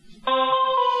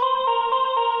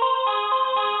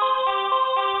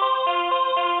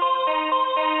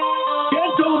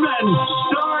and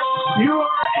start your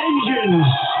engines.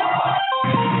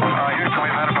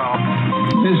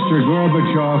 Mr.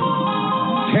 Gorbachev,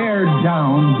 tear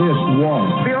down this wall.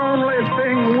 The only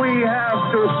thing we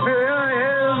have to fear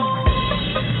is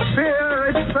fear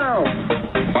itself.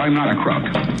 I'm not a crook.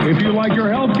 If you like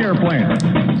your health care plan,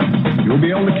 you'll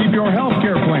be able to keep your health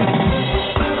care plan.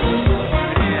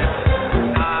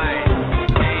 10, 9,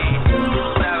 8,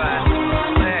 7,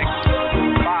 6,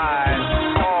 5,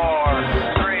 4,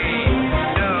 3,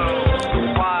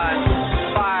 2, 1,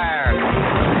 fire.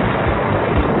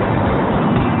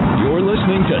 You're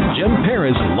listening to Jim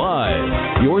Paris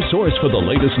Live, your source for the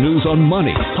latest news on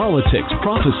money, politics,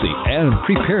 prophecy, and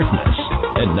preparedness.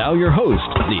 And now your host,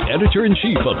 the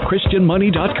editor-in-chief of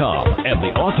ChristianMoney.com and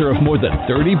the author of more than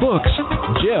 30 books,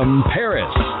 Jim Paris.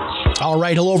 All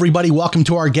right. Hello, everybody. Welcome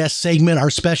to our guest segment.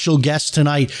 Our special guest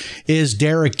tonight is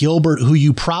Derek Gilbert, who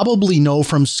you probably know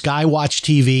from Skywatch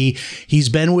TV. He's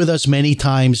been with us many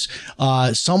times.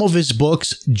 Some of his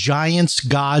books, Giants,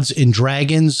 Gods, and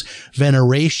Dragons,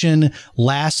 Veneration,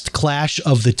 Last Clash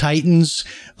of the Titans,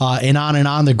 and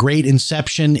on, The Great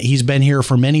Inception. He's been here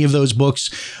for many of those books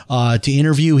to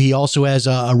interview. He also has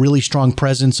a really strong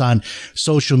presence on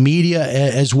social media,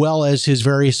 as well as his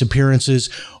various appearances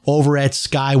over at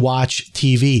Skywatch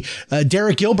TV.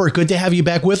 Derek Gilbert, good to have you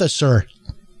back with us, sir.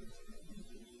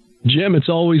 Jim, it's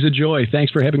always a joy.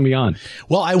 Thanks for having me on.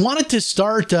 Well, I wanted to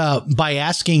start by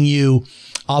asking you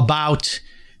about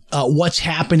what's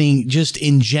happening just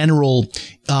in general,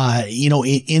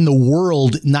 in the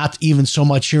world, not even so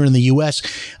much here in the U.S.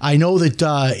 I know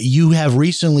that you have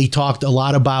recently talked a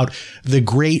lot about the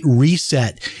Great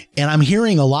Reset, and I'm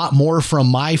hearing a lot more from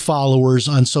my followers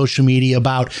on social media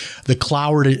about the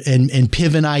Cloward and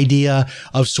Piven idea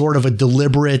of sort of a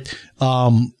deliberate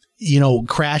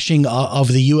crashing of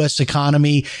the U.S.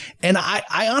 economy. And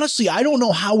I honestly, I don't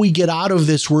know how we get out of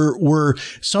this where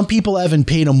some people haven't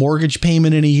paid a mortgage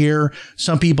payment in a year.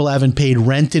 Some people haven't paid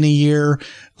rent in a year.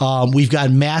 We've got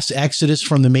mass exodus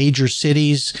from the major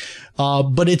cities.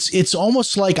 But it's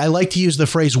almost like, I like to use the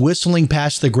phrase whistling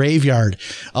past the graveyard.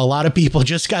 A lot of people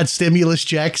just got stimulus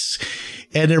checks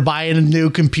and they're buying new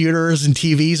computers and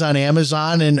TVs on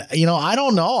Amazon. And, I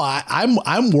don't know.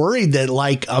 I'm worried that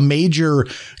like a major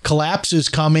collapse is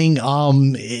coming.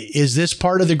 Is this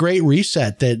part of the Great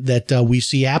Reset that we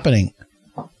see happening?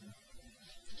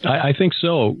 I think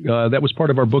so. That was part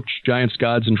of our book, Giants,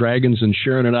 Gods, and Dragons. And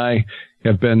Sharon and I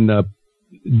have been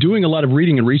doing a lot of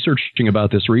reading and researching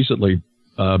about this recently.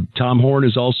 Tom Horn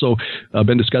has also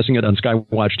been discussing it on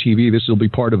Skywatch TV. This will be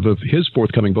part of his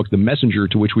forthcoming book, The Messenger,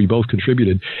 to which we both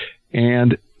contributed.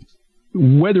 And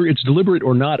whether it's deliberate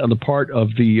or not on the part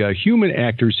of the human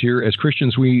actors here, as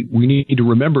Christians, we need to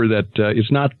remember that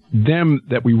it's not them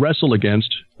that we wrestle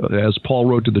against, as Paul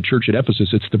wrote to the church at Ephesus.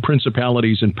 It's the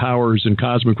principalities and powers and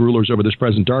cosmic rulers over this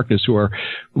present darkness who are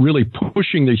really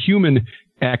pushing the human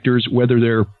actors, whether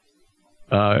they're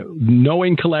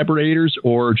knowing collaborators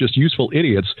or just useful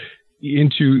idiots,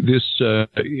 into this,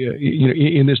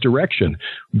 in this direction.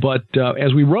 But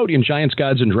as we wrote in Giants,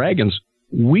 Gods, and Dragons,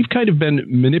 we've kind of been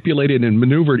manipulated and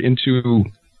maneuvered into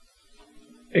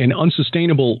an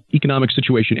unsustainable economic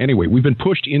situation anyway. We've been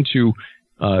pushed into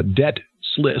debt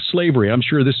slavery. I'm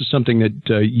sure this is something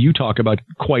that you talk about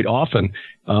quite often.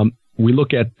 We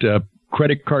look at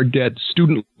credit card debt, the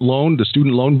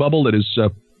student loan bubble that is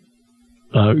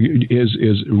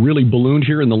really ballooned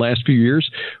here in the last few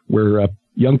years, where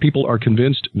young people are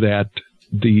convinced that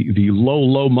the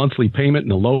low monthly payment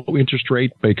and the low interest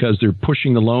rate, because they're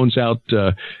pushing the loans out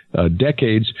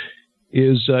decades,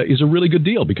 is a really good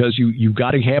deal, because you've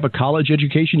got to have a college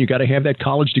education, you got to have that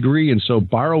college degree, and so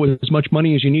borrow as much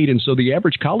money as you need. And so the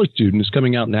average college student is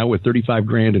coming out now with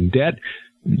 $35,000 in debt.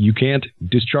 You can't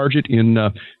discharge it in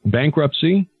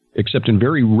bankruptcy, except in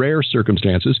very rare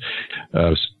circumstances.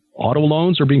 Auto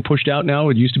loans are being pushed out now.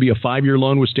 It used to be a 5-year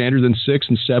loan was standard, then 6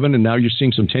 and 7, and now you're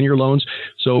seeing some 10-year loans.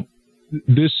 So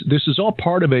this is all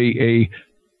part of a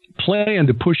plan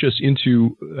to push us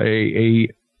into a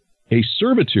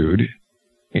servitude,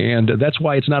 and that's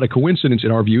why it's not a coincidence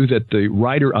in our view that the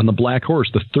rider on the black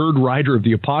horse, the third rider of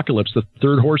the apocalypse, the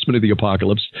third horseman of the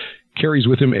apocalypse, carries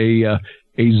with him a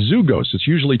zoogos. It's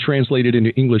usually translated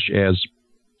into English as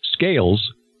scales,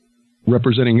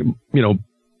 representing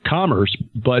commerce,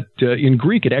 but in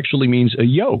Greek it actually means a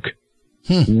yoke,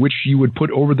 which you would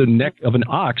put over the neck of an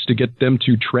ox to get them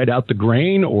to tread out the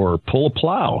grain or pull a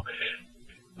plow.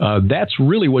 That's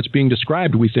really what's being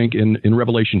described, we think, in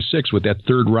Revelation 6 with that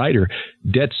third rider,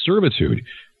 debt servitude.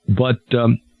 But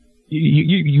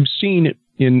you've seen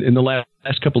in the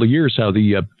last couple of years how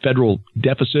the federal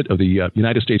deficit of the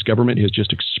United States government has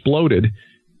just exploded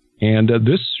And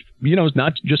this, is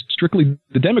not just strictly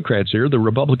the Democrats here. The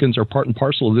Republicans are part and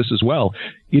parcel of this as well.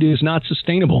 It is not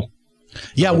sustainable.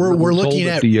 Yeah, we're looking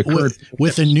at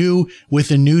with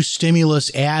a new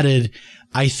stimulus added.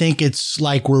 I think it's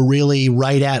like we're really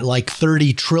right at like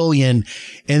 30 trillion.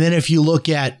 And then if you look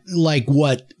at like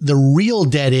what the real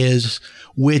debt is,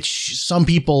 which some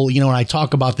people, when I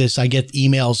talk about this, I get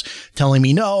emails telling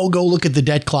me, no, go look at the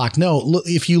debt clock. No, look,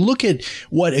 if you look at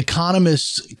what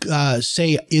economists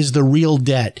say is the real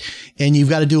debt, and you've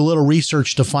got to do a little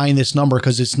research to find this number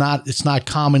because it's not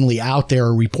commonly out there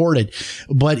or reported.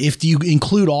 But if you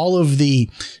include all of the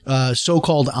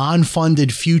so-called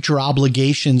unfunded future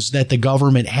obligations that the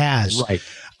government has, right,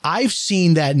 I've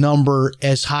seen that number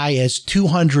as high as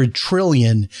 $200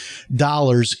 trillion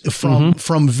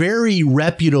from very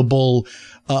reputable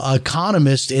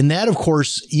economists. And that, of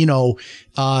course,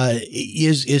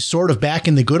 is sort of back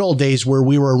in the good old days where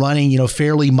we were running,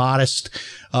 fairly modest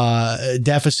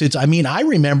deficits. I mean, I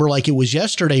remember like it was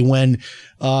yesterday when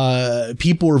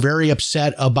people were very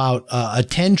upset about a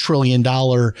 $10 trillion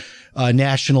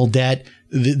national debt.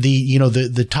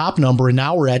 The top number, and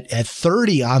now we're at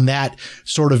 30 on that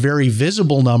sort of very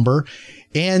visible number.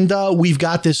 And we've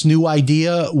got this new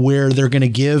idea where they're going to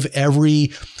give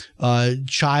every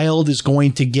child is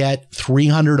going to get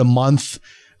 $300 a month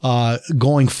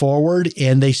going forward.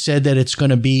 And they said that it's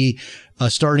going to be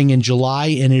starting in July,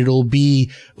 and it'll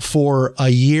be for a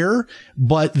year.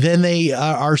 But then they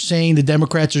are saying, the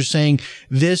Democrats are saying,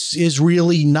 this is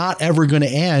really not ever going to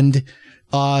end.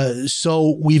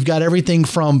 So we've got everything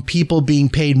from people being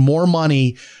paid more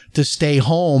money to stay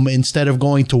home instead of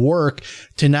going to work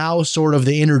to now sort of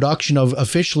the introduction of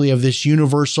officially of this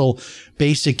universal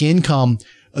basic income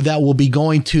that will be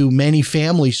going to many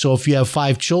families. So if you have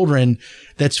 5 children,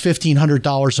 that's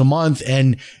 $1,500 a month.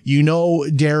 And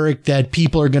Derek, that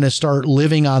people are going to start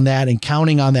living on that and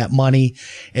counting on that money.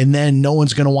 And then no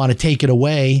one's going to want to take it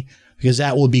away, because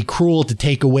that would be cruel to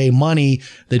take away money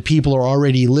that people are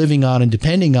already living on and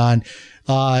depending on.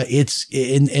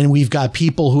 And we've got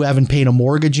people who haven't paid a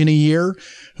mortgage in a year,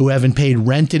 who haven't paid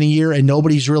rent in a year, and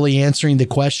nobody's really answering the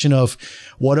question of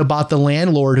what about the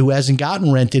landlord who hasn't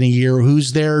gotten rent in a year?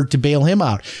 Who's there to bail him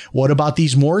out? What about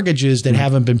these mortgages that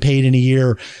haven't been paid in a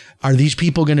year? Are these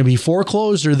people going to be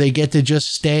foreclosed, or they get to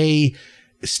just stay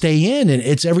in? And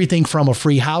it's everything from a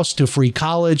free house to free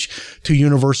college to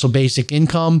universal basic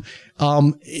income.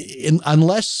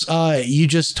 Unless you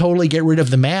just totally get rid of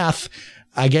the math,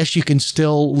 I guess you can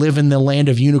still live in the land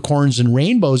of unicorns and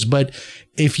rainbows. But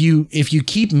if you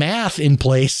keep math in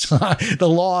place, the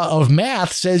law of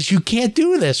math says you can't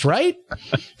do this, right?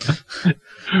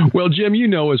 Well, Jim,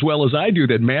 as well as I do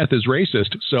that math is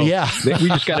racist. So yeah. We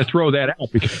just got to throw that out.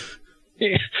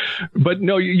 But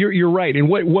no, you're right. And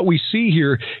what we see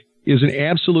here is an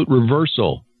absolute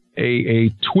reversal, a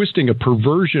twisting, a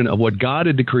perversion of what God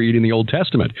had decreed in the Old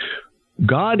Testament.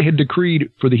 God had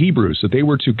decreed for the Hebrews that they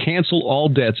were to cancel all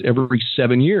debts every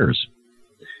 7 years.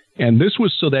 And this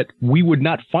was so that we would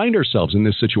not find ourselves in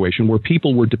this situation where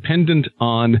people were dependent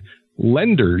on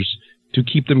lenders to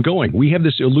keep them going. We have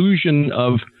this illusion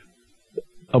of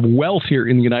wealth here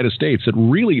in the United States that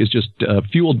really is just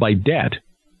fueled by debt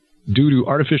due to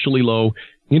artificially low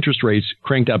interest rates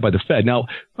cranked out by the Fed. Now,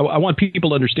 I want people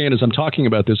to understand as I'm talking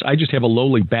about this, I just have a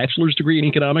lowly bachelor's degree in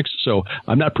economics, so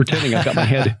I'm not pretending I've got my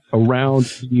head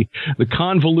around the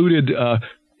convoluted,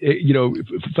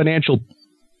 financial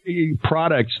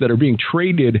products that are being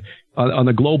traded on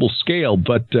the global scale.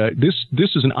 But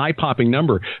this is an eye-popping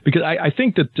number, because I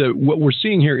think that what we're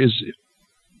seeing here is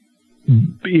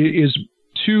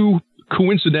too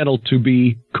coincidental to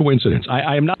be coincidence.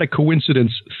 I am not a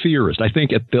coincidence theorist. I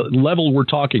think at the level we're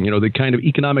talking, the kind of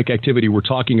economic activity we're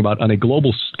talking about on a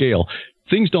global scale,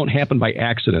 things don't happen by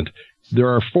accident. There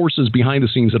are forces behind the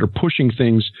scenes that are pushing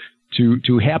things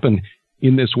to happen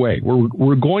in this way.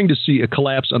 We're going to see a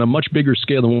collapse on a much bigger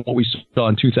scale than what we saw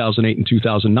in 2008 and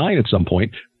 2009 at some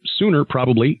point, sooner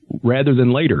probably rather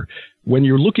than later. When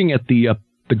you're looking at the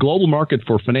global market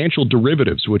for financial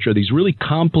derivatives, which are these really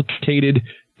complicated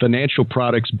financial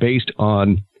products based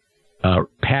on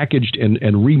packaged and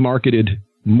remarketed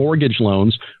mortgage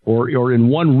loans, or in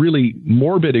one really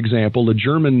morbid example, the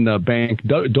German bank,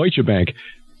 Deutsche Bank,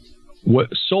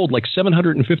 sold like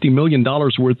 $750 million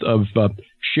worth of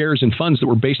shares and funds that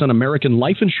were based on American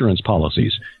life insurance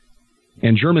policies.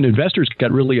 And German investors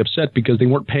got really upset because they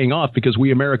weren't paying off because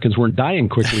we Americans weren't dying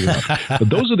quickly enough. But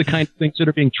those are the kind of things that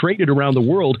are being traded around the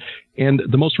world. And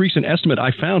the most recent estimate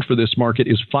I found for this market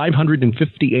is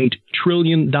 $558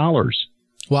 trillion. Wow.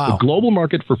 The global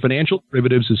market for financial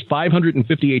derivatives is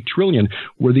 $558 trillion,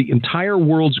 where the entire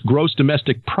world's gross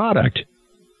domestic product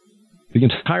The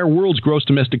entire world's gross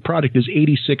domestic product is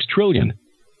 86 trillion.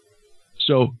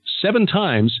 So 7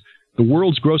 times the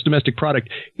world's gross domestic product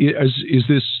is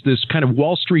this kind of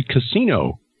Wall Street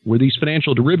casino where these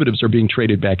financial derivatives are being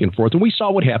traded back and forth. And we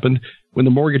saw what happened when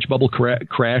the mortgage bubble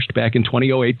crashed back in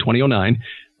 2008, 2009.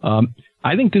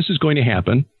 I think this is going to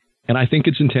happen, and I think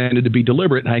it's intended to be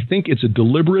deliberate. And I think it's a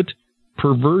deliberate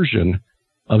perversion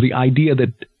of the idea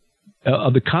that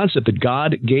of the concept that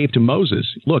God gave to Moses.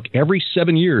 Look, every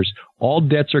 7 years, all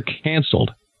debts are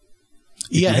canceled.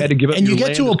 Yeah, you had to give up and your you get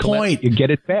land to a to point, you get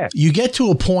it back. You get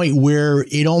to a point where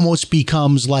it almost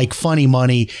becomes like funny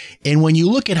money. And when you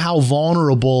look at how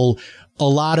vulnerable a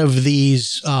lot of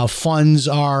these funds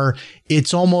are,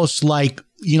 it's almost like,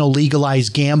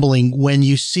 legalized gambling. When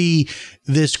you see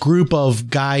this group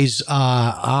of guys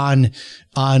on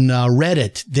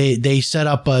Reddit, they set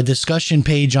up a discussion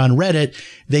page on Reddit.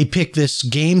 They pick this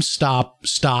GameStop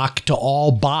stock to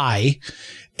all buy,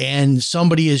 and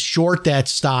somebody is short that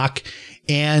stock.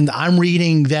 And I'm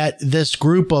reading that this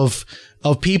group of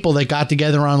people that got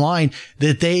together online,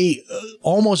 that they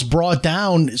almost brought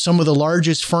down some of the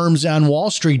largest firms on Wall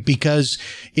Street because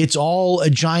it's all a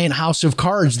giant house of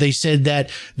cards. They said that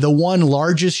the one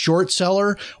largest short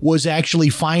seller was actually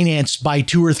financed by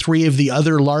 2 or 3 of the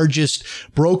other largest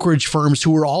brokerage firms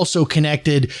who were also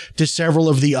connected to several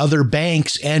of the other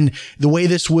banks. And the way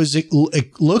this was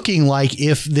looking like,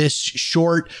 if this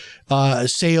short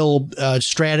sale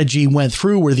strategy went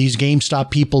through, where these GameStop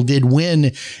people did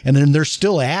win, and then they're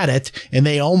still at it, and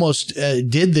they almost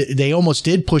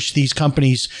did push these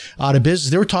companies out of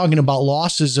business. They were talking about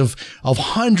losses of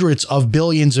hundreds of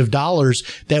billions of dollars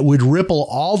that would ripple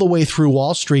all the way through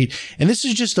Wall Street. And this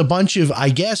is just a bunch of, I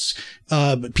guess,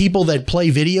 people that play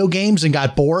video games and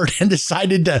got bored and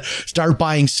decided to start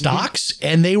buying stocks,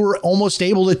 and they were almost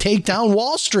able to take down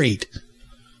Wall Street.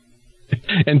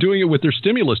 And doing it with their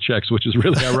stimulus checks, which is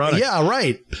really ironic. Yeah,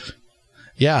 right.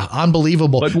 Yeah,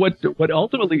 unbelievable. But what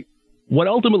ultimately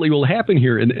will happen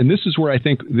here, and this is where I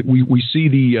think that we see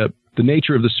the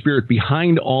nature of the spirit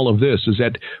behind all of this, is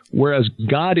that whereas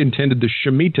God intended the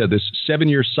Shemitah, this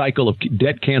 7-year cycle of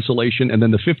debt cancellation, and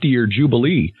then the 50-year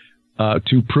Jubilee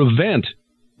to prevent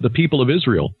the people of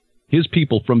Israel, his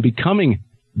people, from becoming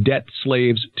debt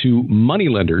slaves to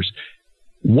moneylenders,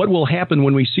 what will happen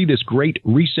when we see this great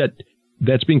reset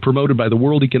that's being promoted by the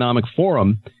World Economic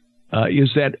Forum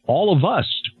is that all of us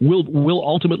will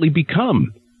ultimately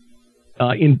become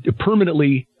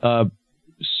permanently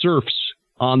serfs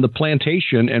on the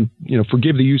plantation, and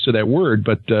forgive the use of that word,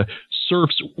 but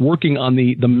serfs working on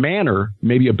the manor,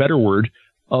 maybe a better word,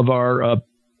 of our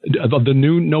of the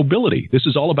new nobility. This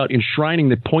is all about enshrining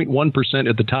the 0.1%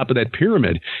 at the top of that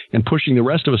pyramid and pushing the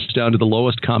rest of us down to the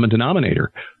lowest common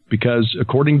denominator. Because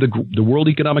according to the World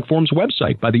Economic Forum's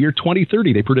website, by the year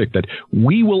 2030, they predict that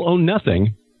we will own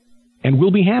nothing and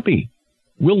we'll be happy.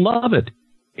 We'll love it.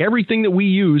 Everything that we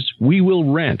use, we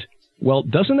will rent. Well,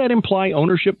 doesn't that imply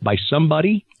ownership by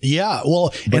somebody? Yeah,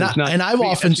 well, I've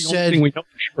often said,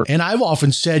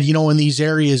 in these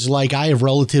areas, like I have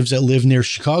relatives that live near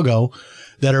Chicago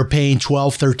that are paying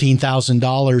 $12,000,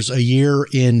 $13,000 a year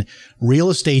in real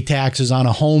estate taxes on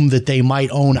a home that they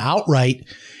might own outright.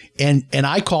 And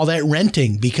I call that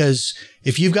renting, because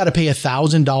if you've got to pay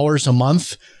 $1,000 a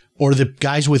month, or the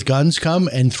guys with guns come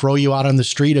and throw you out on the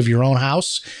street of your own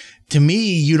house, to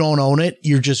me, you don't own it.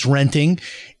 You're just renting,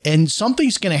 and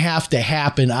something's going to have to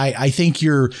happen. I think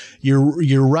you're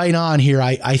right on here.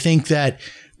 I think that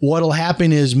what'll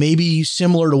happen is maybe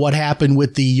similar to what happened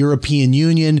with the European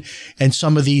Union and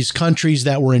some of these countries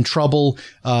that were in trouble,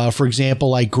 for example,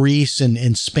 like Greece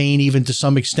and Spain, even to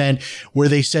some extent, where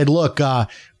they said, look,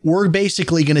 we're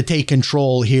basically going to take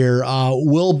control here.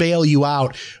 We'll bail you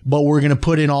out, but we're going to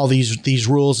put in all these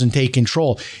rules and take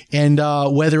control. And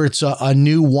whether it's a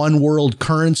new one world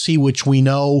currency, which we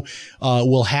know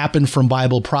will happen from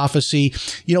Bible prophecy,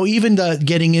 even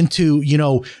getting into,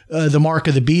 the mark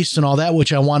of the beast and all that,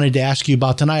 which I wanted to ask you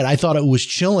about tonight. I thought it was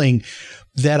chilling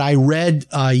that I read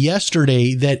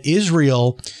yesterday that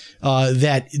Israel,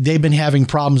 that they've been having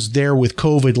problems there with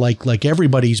COVID, like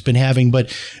everybody's been having,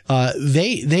 but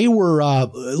they were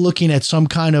looking at some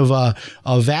kind of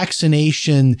a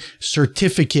vaccination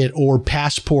certificate or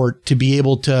passport to be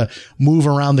able to move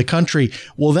around the country.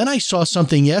 Well, then I saw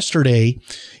something yesterday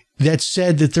that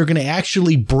said that they're going to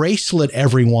actually bracelet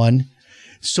everyone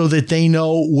so that they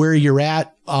know where you're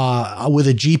at, with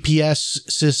a GPS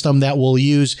system that will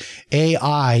use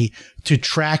AI to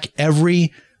track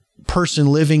every person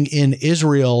living in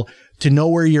Israel, to know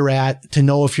where you're at, to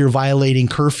know if you're violating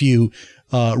curfew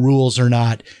rules or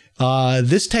not.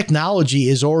 This technology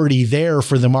is already there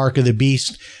for the mark of the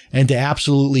beast and to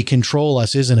absolutely control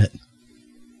us, isn't it?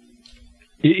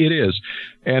 It is.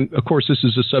 And of course, this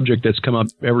is a subject that's come up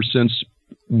ever since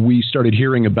we started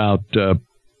hearing about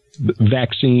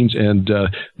vaccines and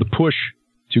the push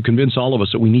to convince all of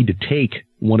us that we need to take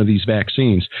one of these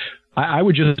vaccines. I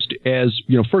would just,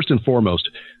 first and foremost,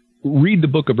 read the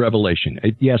book of Revelation.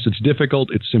 Yes, it's difficult.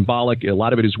 It's symbolic. A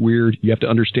lot of it is weird. You have to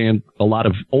understand a lot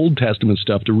of Old Testament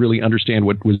stuff to really understand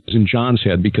what was in John's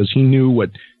head, because he knew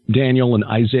what Daniel and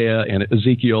Isaiah and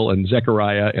Ezekiel and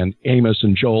Zechariah and Amos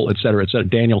and Joel, et cetera,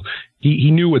 Daniel,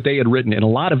 he knew what they had written. And a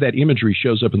lot of that imagery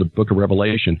shows up in the book of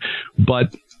Revelation.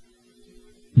 But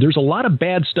there's a lot of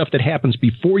bad stuff that happens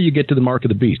before you get to the mark of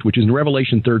the beast, which is in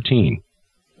Revelation 13,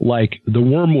 like the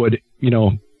wormwood,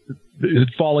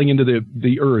 falling into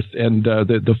the earth, and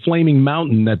the flaming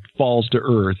mountain that falls to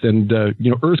earth, and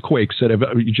earthquakes that have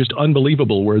just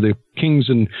unbelievable, where the kings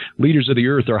and leaders of the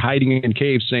earth are hiding in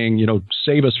caves saying,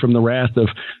 save us from the wrath of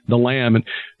the Lamb. And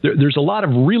there's a lot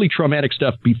of really traumatic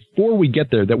stuff before we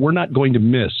get there that we're not going to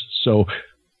miss. So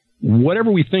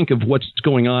whatever we think of what's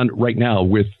going on right now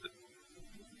with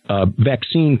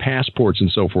vaccine passports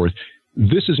and so forth,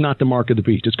 this is not the mark of the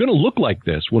beast. It's going to look like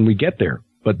this when we get there,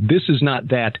 but this is not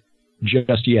that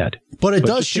just yet. But it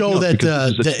does show that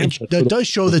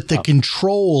the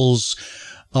controls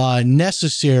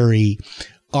necessary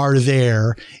are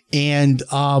there. And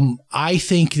I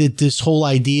think that this whole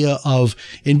idea of,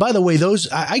 and by the way,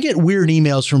 I get weird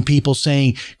emails from people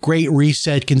saying Great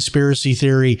Reset conspiracy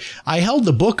theory. I held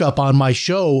the book up on my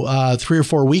show 3 or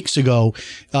 4 weeks ago.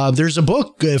 There's a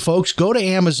book, folks. Go to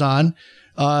Amazon.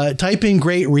 Type in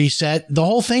Great Reset. The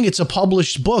whole thing, it's a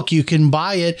published book. You can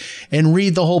buy it and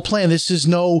read the whole plan. This is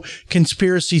no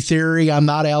conspiracy theory. I'm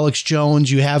not Alex Jones.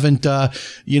 You haven't,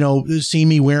 seen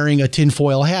me wearing a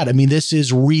tinfoil hat. I mean, this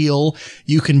is real.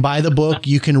 You can buy the book.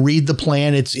 You can read the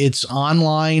plan. It's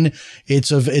online.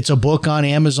 It's a book on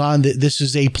Amazon. This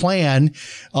is a plan,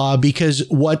 because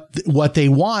what they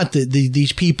want,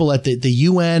 these people at the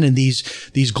UN and these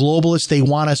globalists, they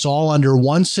want us all under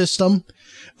one system.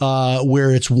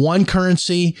 Where it's one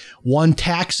currency, one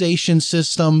taxation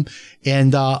system,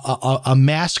 and a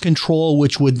mass control,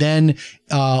 which would then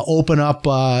open up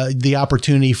the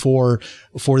opportunity for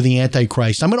the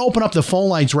Antichrist. I'm going to open up the phone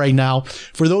lines right now.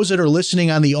 For those that are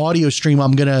listening on the audio stream,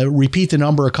 I'm going to repeat the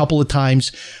number a couple of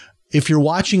times. If you're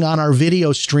watching on our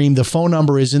video stream, the phone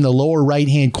number is in the lower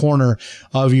right-hand corner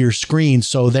of your screen.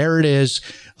 So there it is.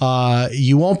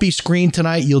 You won't be screened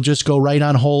tonight. You'll just go right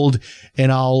on hold,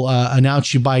 and I'll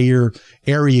announce you by your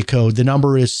area code. The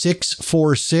number is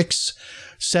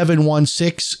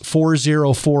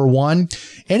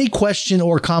 646-716-4041. Any question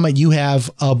or comment you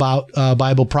have about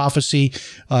Bible prophecy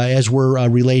as we're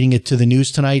relating it to the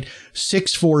news tonight,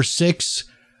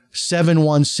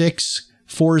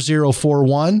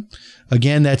 646-716-4041.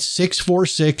 Again, that's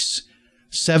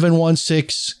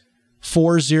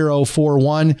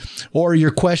 646-716-4041, or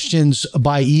your questions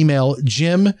by email,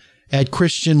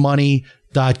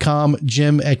 jim@christianmoney.com,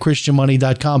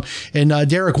 jim@christianmoney.com. And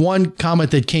Derek, one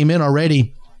comment that came in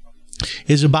already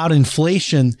is about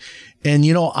inflation. And,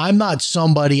 I'm not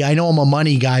somebody, I know I'm a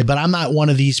money guy, but I'm not one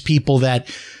of these people that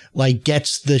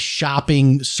gets the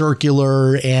shopping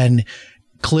circular and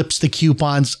clips the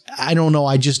coupons. I don't know.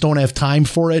 I just don't have time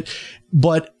for it.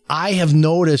 But I have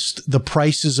noticed the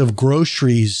prices of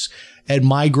groceries at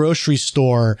my grocery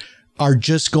store are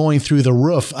just going through the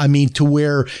roof. I mean, to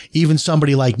where even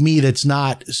somebody like me that's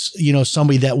not,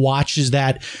 somebody that watches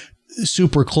that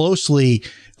super closely,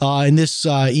 and this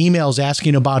email is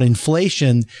asking about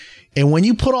inflation. And when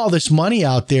you put all this money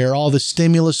out there, all the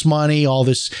stimulus money, all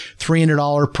this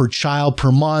 $300 per child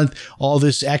per month, all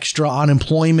this extra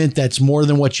unemployment that's more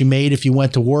than what you made if you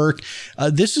went to work,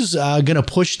 this is going to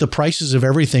push the prices of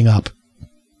everything up.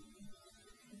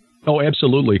 Oh,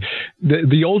 absolutely.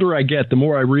 The older I get, the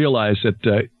more I realize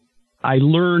that I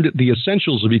learned the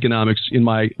essentials of economics in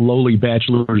my lowly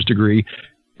bachelor's degree,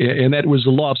 and that was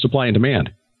the law of supply and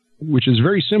demand, which is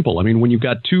very simple. I mean, when you've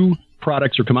got two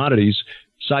products or commodities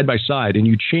side by side, and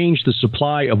you change the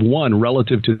supply of one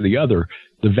relative to the other,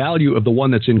 the value of the one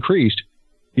that's increased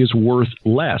is worth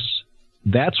less.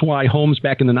 That's why homes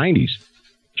back in the 90s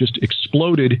just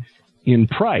exploded in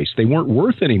price. They weren't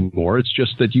worth anymore. It's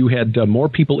just that you had more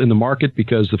people in the market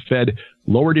because the Fed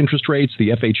lowered interest rates,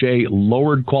 the FHA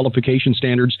lowered qualification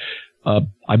standards.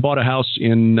 I bought a house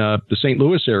in the St.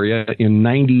 Louis area in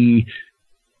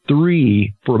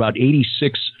 93 for about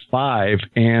 $86,500,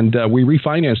 and we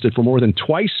refinanced it for more than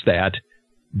twice that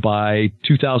by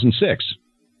 2006.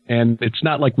 And it's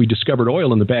not like we discovered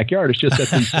oil in the backyard. It's just that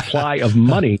the supply of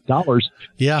money, dollars,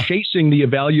 chasing the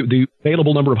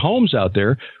available number of homes out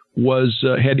there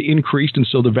had increased, and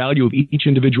so the value of each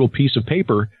individual piece of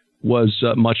paper was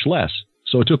much less.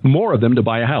 So it took more of them to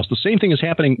buy a house. The same thing is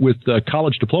happening with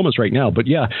college diplomas right now. But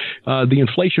the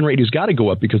inflation rate has got to go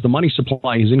up because the money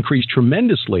supply has increased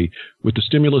tremendously with the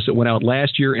stimulus that went out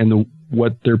last year and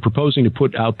what they're proposing to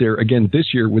put out there again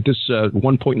this year with this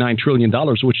 $1.9 trillion,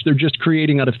 which they're just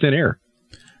creating out of thin air.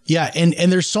 Yeah, and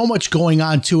there's so much going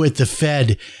on too at the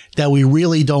Fed that we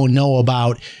really don't know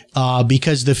about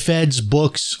because the Fed's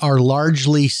books are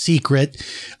largely secret.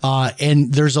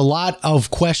 And there's a lot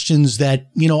of questions that,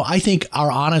 I think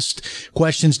are honest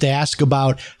questions to ask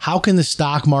about how can the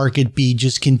stock market be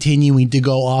just continuing to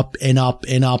go up and up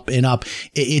and up and up?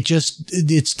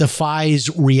 It defies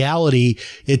reality.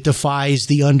 It defies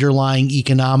the underlying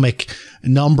economic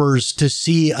numbers to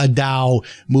see a Dow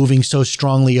moving so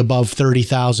strongly above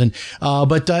 30,000.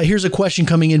 But here's a question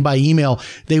coming in by email.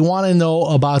 They want to know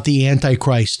about the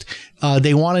Antichrist.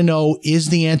 They want to know, is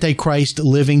the Antichrist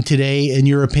living today, in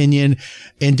your opinion?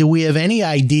 And do we have any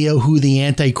idea who the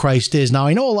Antichrist is? Now,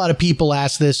 I know a lot of people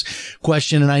ask this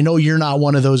question, and I know you're not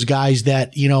one of those guys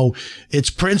that, it's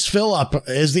Prince Philip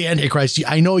is the Antichrist.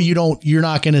 I know you're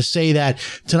not going to say that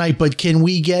tonight, but can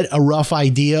we get a rough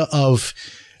idea of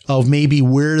maybe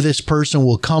where this person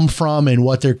will come from and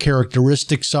what their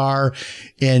characteristics are?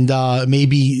 And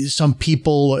maybe some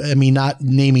people, not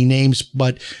naming names,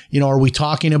 but, are we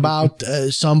talking about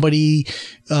somebody,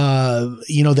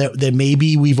 that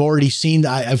maybe we've already seen?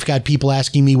 I've got people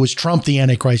asking me, was Trump the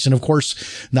Antichrist? And of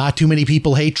course, not too many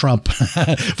people hate Trump.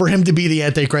 For him to be the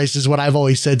Antichrist is what I've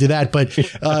always said to that. But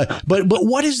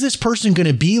what is this person going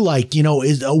to be like?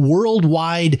 Is a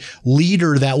worldwide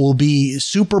leader that will be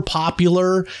super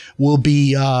popular, will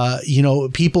be,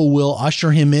 people will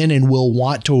usher him in and will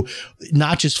want to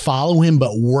not just follow him,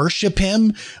 but worship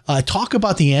him. Talk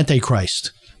about the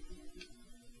Antichrist.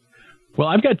 Well,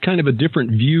 I've got kind of a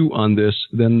different view on this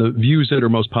than the views that are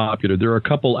most popular. There are a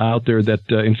couple out there that,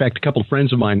 in fact, a couple of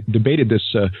friends of mine debated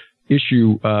this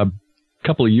issue a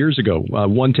couple of years ago.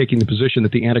 One taking the position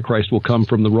that the Antichrist will come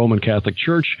from the Roman Catholic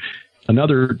Church.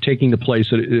 Another taking the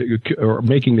place or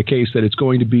making the case that it's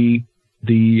going to be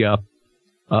the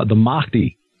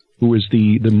Mahdi, who is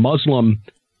the Muslim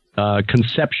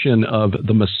conception of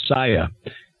the Messiah.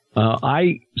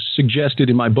 I suggested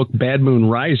in my book Bad Moon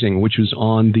Rising, which was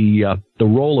on the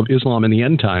role of Islam in the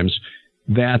end times,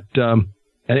 that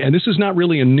and this is not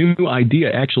really a new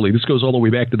idea, actually. This goes all the way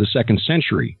back to the 2nd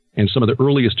century and some of the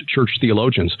earliest church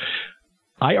theologians.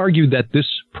 I argued that this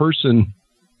person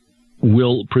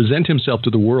will present himself to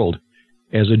the world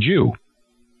as a Jew.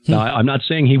 Now, I'm not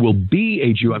saying he will be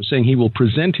a Jew. I'm saying he will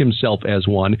present himself as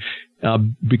one,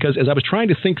 because as I was trying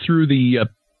to think through the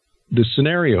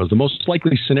scenarios, the most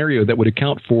likely scenario that would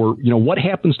account for, what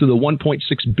happens to the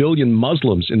 1.6 billion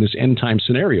Muslims in this end time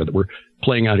scenario that we're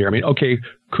playing out here. Okay,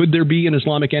 could there be an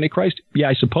Islamic Antichrist? Yeah,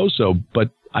 I suppose so, but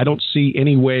I don't see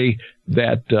any way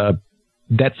that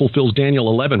that fulfills Daniel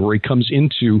 11, where he comes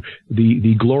into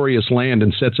the glorious land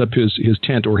and sets up his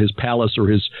tent or his palace or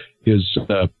his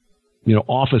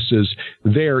offices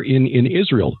there in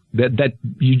Israel. That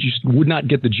you just would not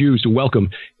get the Jews to welcome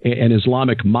an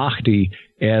Islamic Mahdi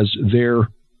as their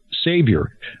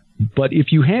savior. But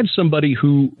if you had somebody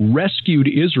who rescued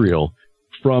Israel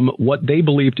from what they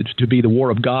believed to be the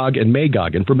war of Gog and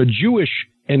Magog, and from a Jewish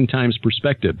end times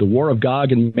perspective, the war of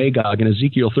Gog and Magog in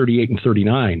Ezekiel 38 and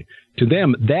 39, to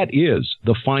them, that is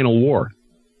the final war.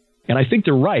 And I think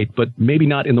they're right, but maybe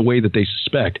not in the way that they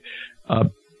suspect,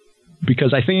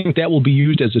 because I think that will be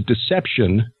used as a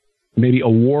deception, maybe a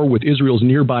war with Israel's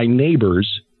nearby neighbors,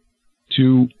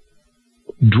 to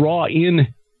draw in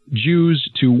Jews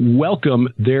to welcome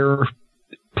their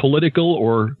political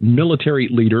or military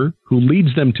leader who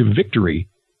leads them to victory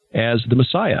as the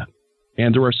Messiah.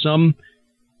 And there are some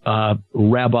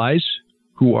rabbis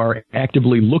who are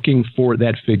actively looking for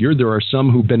that figure. There are some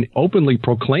who've been openly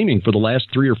proclaiming for the last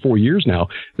 3 or 4 years now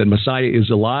that Messiah is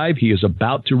alive. He is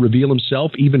about to reveal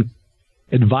himself, even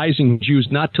advising Jews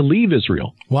not to leave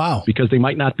Israel. Wow. Because they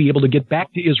might not be able to get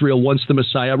back to Israel once the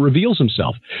Messiah reveals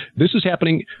himself. This is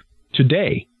happening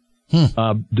today.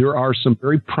 There are some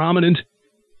very prominent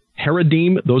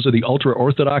Haredim, those are the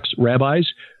ultra-Orthodox rabbis,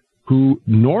 who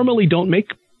normally don't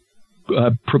make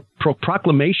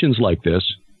proclamations like this,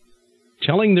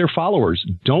 telling their followers,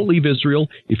 don't leave Israel.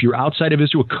 If you're outside of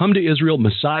Israel, come to Israel.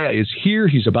 Messiah is here.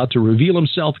 He's about to reveal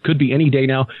himself. Could be any day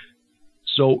now.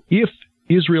 So if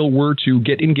Israel were to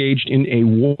get engaged in a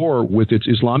war with its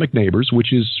Islamic neighbors,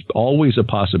 which is always a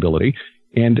possibility,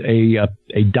 and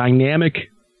a dynamic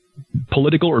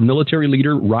political or military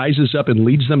leader rises up and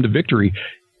leads them to victory,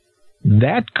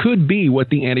 that could be what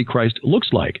the Antichrist looks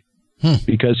like,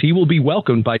 because he will be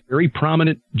welcomed by very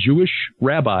prominent Jewish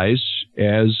rabbis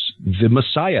as the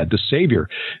Messiah, the Savior.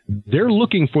 They're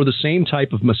looking for the same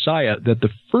type of Messiah that the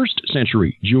first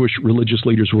century Jewish religious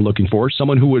leaders were looking for,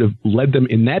 someone who would have led them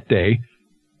in that day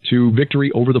to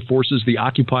victory over the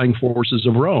occupying forces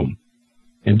of Rome.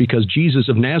 And because Jesus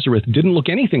of Nazareth didn't look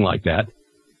anything like that,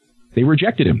 they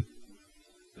rejected him.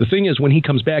 The thing is, when he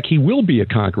comes back, he will be a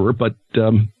conqueror, but,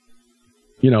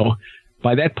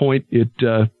 by that point,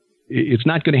 it's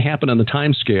not going to happen on the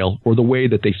time scale or the way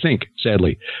that they think,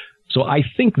 sadly. So I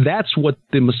think that's what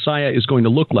the Messiah is going to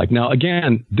look like. Now,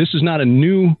 again, this is not a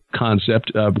new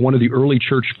concept. One of the early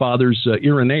church fathers,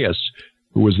 Irenaeus,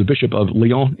 who was the bishop of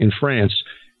Lyon in France,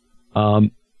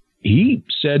 he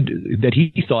said that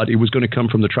he thought it was going to come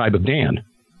from the tribe of Dan.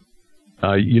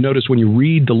 You notice when you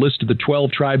read the list of the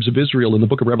 12 tribes of Israel in the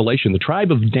book of Revelation, the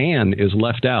tribe of Dan is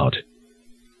left out.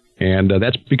 And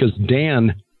that's because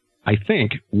Dan, I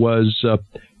think, was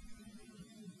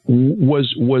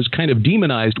kind of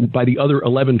demonized by the other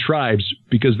 11 tribes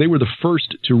because they were the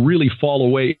first to really fall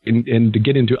away and to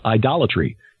get into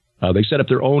idolatry. They set up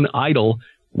their own idol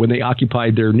when they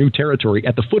occupied their new territory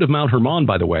at the foot of Mount Hermon,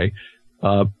 by the way,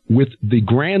 with the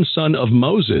grandson of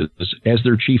Moses as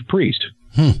their chief priest.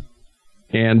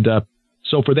 And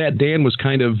so for that, Dan was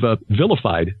kind of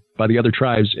vilified by the other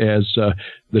tribes as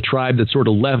the tribe that sort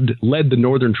of led the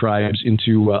northern tribes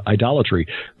into idolatry.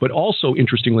 But also,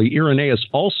 interestingly, Irenaeus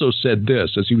also said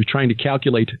this as he was trying to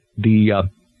calculate the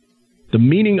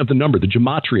meaning of the number, the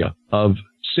gematria of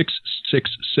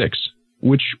 666,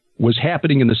 which was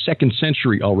happening in the 2nd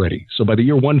century already. So by the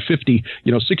year 150,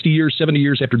 60 years, 70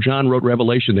 years after John wrote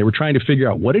Revelation, they were trying to figure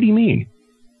out, what did he mean?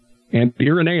 And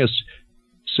Irenaeus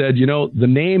said, the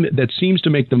name that seems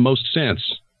to make the most sense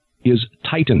is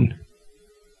Titan,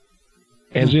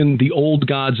 as in the old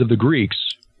gods of the Greeks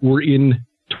were in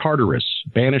Tartarus,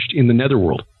 banished in the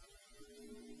netherworld.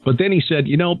 But then he said,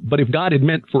 but if God had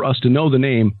meant for us to know the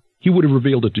name, he would have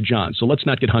revealed it to John. So let's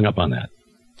not get hung up on that.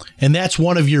 And that's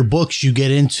one of your books. You get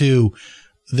into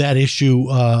that issue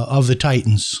of the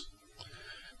Titans.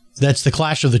 That's the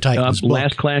Clash of the Titans.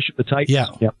 Last Clash of the Titans. Yeah.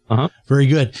 Yep. Uh-huh. Very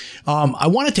good. I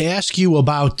wanted to ask you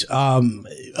about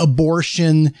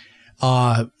abortion,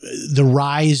 the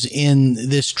rise in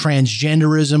this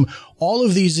transgenderism, all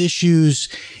of these issues,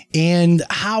 and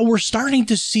how we're starting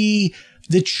to see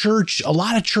the church, a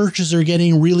lot of churches are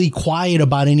getting really quiet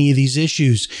about any of these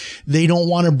issues. They don't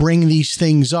want to bring these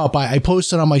things up. I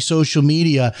posted on my social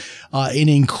media an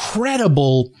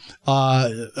incredible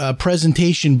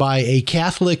presentation by a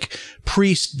Catholic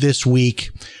priest this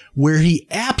week, where he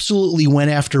absolutely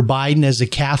went after Biden as a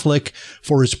Catholic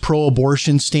for his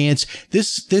pro-abortion stance.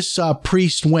 This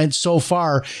priest went so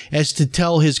far as to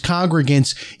tell his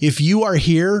congregants, if you are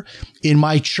here in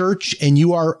my church and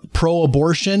you are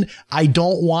pro-abortion, I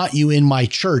don't want you in my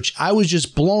church. I was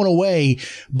just blown away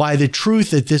by the truth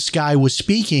that this guy was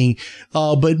speaking.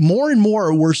 But more and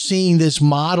more, we're seeing this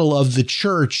model of the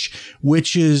church,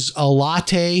 which is a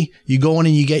latte. You go in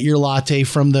and you get your latte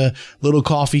from the little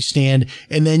coffee stand,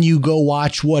 and then you go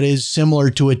watch what is similar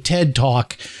to a TED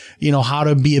Talk, how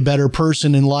to be a better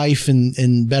person in life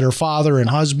and better father and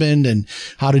husband, and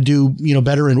how to do,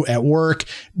 better at work.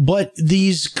 But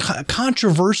these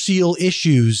controversial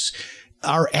issues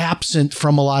are absent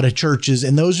from a lot of churches,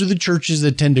 and those are the churches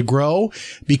that tend to grow,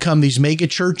 become these mega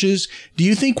churches. Do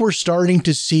you think we're starting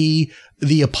to see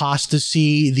the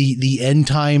apostasy, the end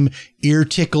time ear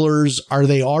ticklers? Are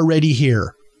they already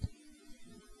here?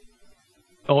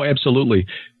 Oh, absolutely.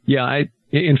 Yeah,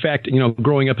 in fact,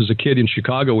 growing up as a kid in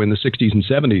Chicago in the 60s and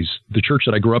 70s, the church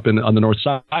that I grew up in on the north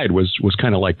side was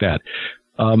kind of like that.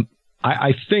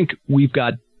 I think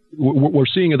we're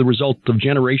seeing the result of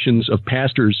generations of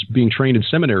pastors being trained in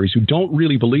seminaries who don't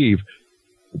really believe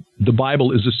the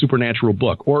Bible is a supernatural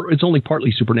book, or it's only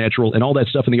partly supernatural, and all that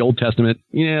stuff in the Old Testament,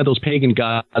 those pagan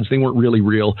gods, they weren't really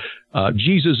real.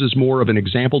 Jesus is more of an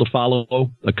example to follow,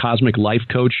 a cosmic life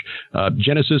coach.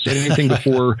 Genesis, anything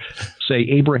before, say,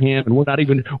 Abraham, and we're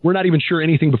not even sure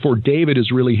anything before David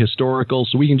is really historical,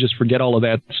 so we can just forget all of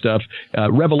that stuff.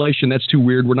 Revelation, that's too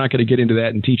weird. We're not going to get into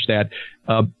that and teach that.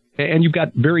 And you've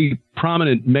got very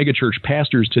prominent megachurch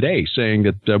pastors today saying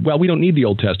that, we don't need the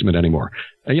Old Testament anymore.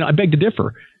 I beg to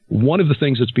differ. One of the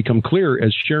things that's become clear,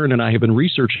 as Sharon and I have been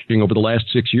researching over the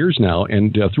last 6 years now,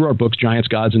 and through our books, Giants,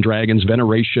 Gods, and Dragons,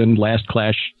 Veneration, Last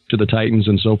Clash to the Titans,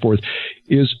 and so forth,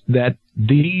 is that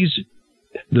the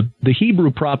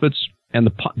Hebrew prophets and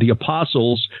the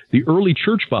apostles, the early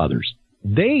church fathers,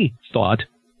 they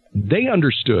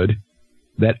understood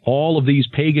that all of these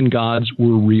pagan gods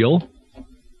were real,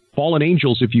 fallen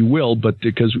angels, if you will, but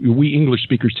because we English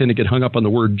speakers tend to get hung up on the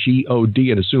word God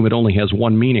and assume it only has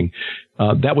one meaning.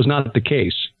 That was not the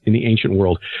case in the ancient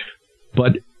world.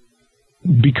 But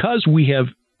because we have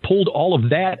pulled all of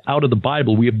that out of the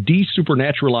Bible, we have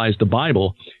desupernaturalized the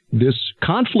Bible, this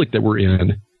conflict that we're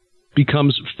in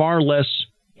becomes far less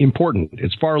important.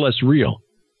 It's far less real.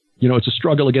 It's a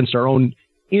struggle against our own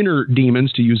inner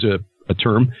demons, to use a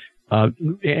term,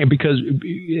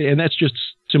 and that's just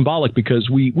symbolic because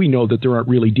we know that there aren't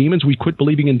really demons. We quit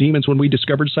believing in demons when we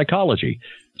discovered psychology.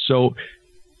 So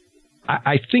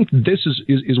I think this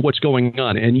is what's going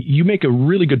on. And you make a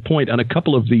really good point on a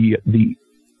couple of the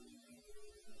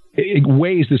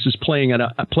ways this is playing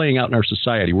out in our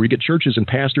society, where you get churches and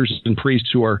pastors and priests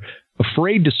who are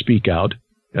afraid to speak out.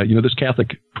 This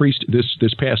Catholic priest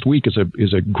this past week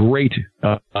is a great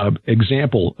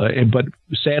example, but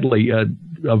sadly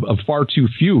of far too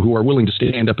few who are willing to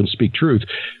stand up and speak truth.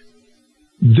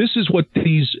 This is what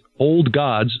these old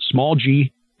gods, small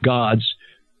g gods,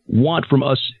 want from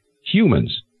us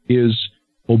humans, is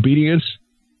obedience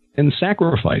and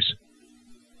sacrifice.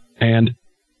 And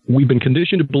we've been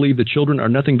conditioned to believe that children are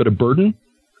nothing but a burden,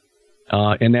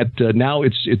 and that now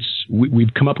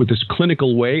we've come up with this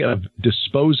clinical way of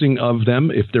disposing of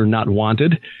them if they're not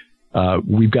wanted.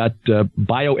 We've got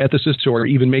bioethicists who are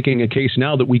even making a case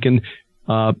now that we can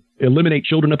eliminate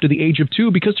children up to the age of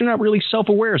 2 because they're not really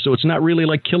self-aware. So it's not really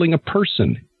like killing a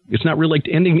person. It's not really like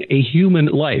ending a human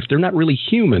life. They're not really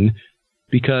human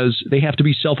because they have to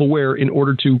be self-aware in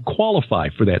order to qualify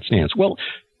for that stance. Well,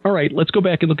 all right, let's go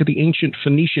back and look at the ancient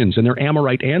Phoenicians and their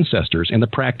Amorite ancestors and the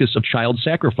practice of child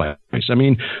sacrifice. I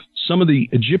mean, some of the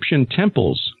Egyptian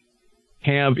temples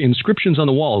have inscriptions on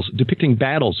the walls depicting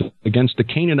battles against the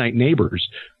Canaanite neighbors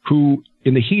who,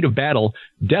 in the heat of battle,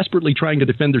 desperately trying to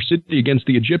defend their city against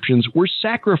the Egyptians, were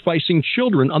sacrificing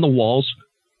children on the walls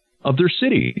of their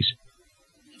cities.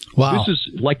 Wow. This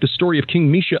is like the story of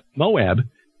King Misha of Moab,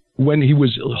 when he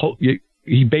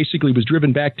basically was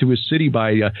driven back to his city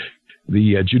by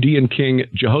the Judean king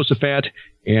Jehoshaphat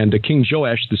and King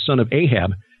Joash, the son of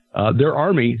Ahab. Their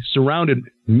army surrounded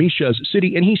Misha's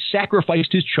city, and he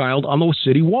sacrificed his child on the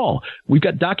city wall. We've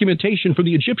got documentation from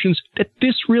the Egyptians that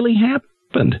this really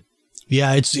happened.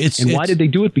 Yeah, and why did they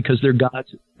do it? Because their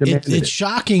gods demanded it. It's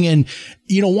shocking. And,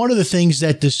 one of the things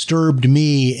that disturbed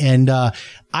me, and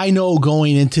I know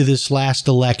going into this last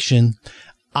election,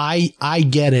 I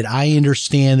get it. I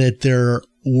understand that there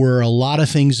were a lot of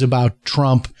things about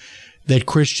Trump that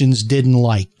Christians didn't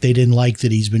like. They didn't like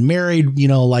that he's been married,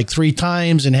 like 3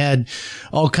 times and had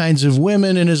all kinds of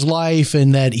women in his life,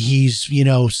 and that he's,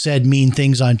 said mean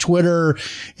things on Twitter,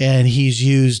 and he's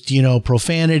used,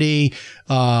 profanity,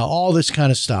 all this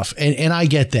kind of stuff. And I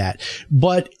get that.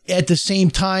 But at the same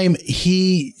time,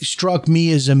 he struck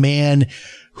me as a man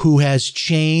who has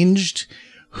changed,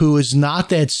 who is not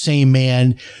that same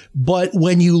man. But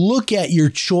when you look at your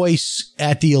choice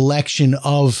at the election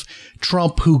of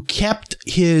Trump, who kept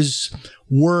his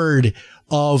word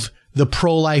of the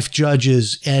pro-life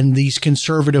judges and these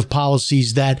conservative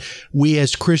policies that we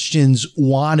as Christians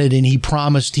wanted, and he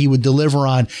promised he would deliver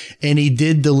on, and he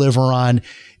did deliver on.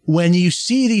 When you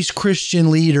see these Christian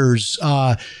leaders,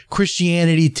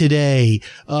 Christianity Today,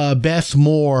 Beth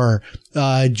Moore,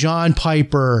 John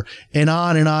Piper, and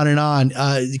on and on and on,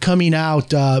 coming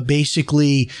out,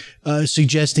 basically,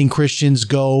 suggesting Christians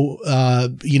go,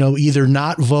 either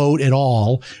not vote at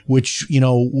all, which,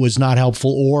 was not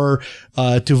helpful, or,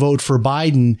 to vote for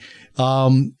Biden.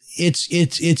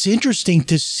 It's interesting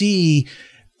to see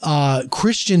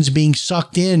Christians being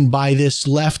sucked in by this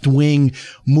left-wing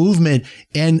movement.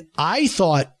 And I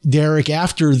thought, Derek,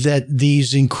 after that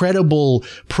these incredible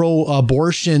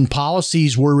pro-abortion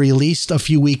policies were released a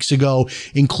few weeks ago,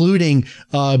 including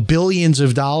billions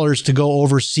of dollars to go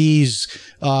overseas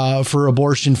for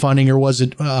abortion funding, or was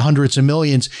it hundreds of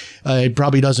millions? It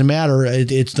probably doesn't matter.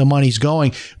 It's the money's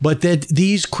going. But that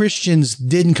these Christians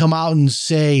didn't come out and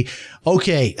say,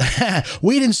 okay,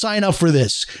 we didn't sign up for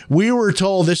this. We were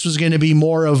told this was going to be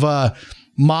more of a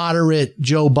moderate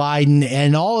Joe Biden,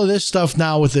 and all of this stuff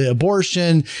now with the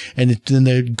abortion and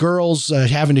the girls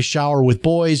having to shower with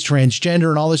boys, transgender,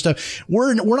 and all this stuff.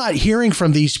 We're not hearing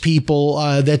from these people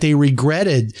that they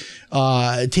regretted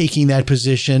taking that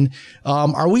position.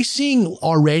 Are we seeing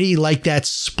already like that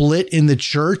split in the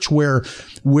church where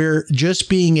just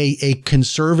being a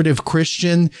conservative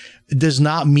Christian does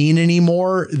not mean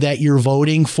anymore that you're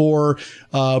voting for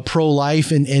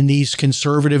pro-life and these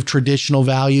conservative traditional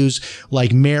values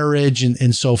like marriage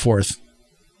and so forth?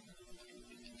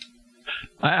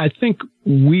 I think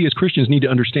we as Christians need to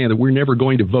understand that we're never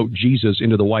going to vote Jesus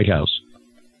into the White House,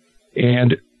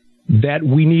 and that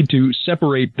we need to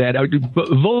separate that out.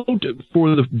 Vote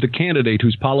for the candidate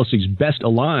whose policies best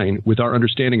align with our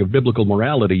understanding of biblical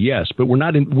morality, yes, but we're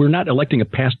not electing a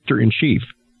pastor in chief.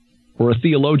 or a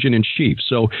theologian in chief.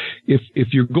 So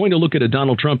if you're going to look at a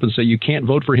Donald Trump and say you can't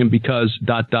vote for him because ...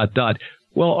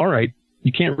 well, all right,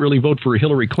 you can't really vote for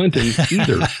Hillary Clinton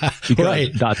either because ...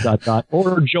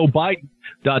 or Joe Biden ...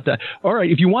 All right,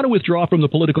 if you want to withdraw from the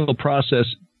political process,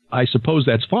 I suppose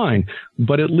that's fine.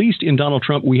 But at least in Donald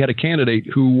Trump, we had a candidate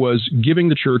who was giving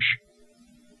the church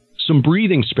some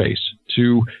breathing space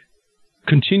to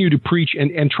continue to preach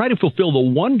and try to fulfill the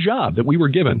one job that we were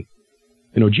given.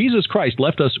 You know, Jesus Christ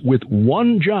left us with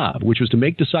one job, which was to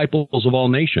make disciples of all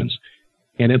nations.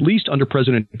 And at least under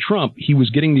President Trump, he was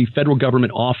getting the federal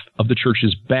government off of the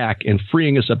church's back and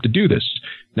freeing us up to do this.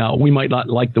 Now, we might not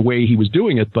like the way he was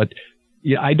doing it, but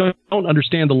yeah, I don't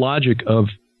understand the logic of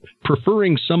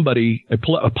preferring somebody,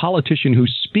 a politician who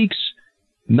speaks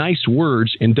nice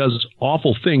words and does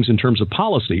awful things in terms of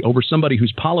policy over somebody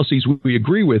whose policies we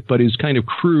agree with, but is kind of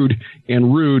crude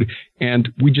and rude,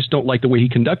 and we just don't like the way he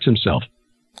conducts himself.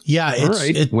 Yeah,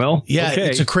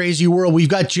 it's a crazy world. We've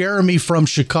got Jeremy from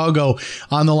Chicago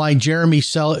on the line. Jeremy,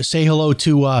 say hello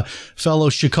to fellow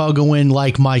Chicagoan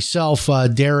like myself,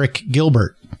 Derek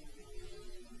Gilbert.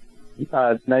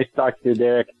 Nice to talk to you,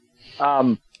 Derek.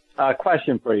 A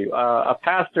question for you. A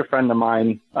pastor friend of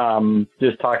mine,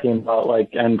 just talking about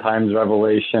like end times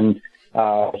revelation,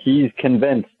 he's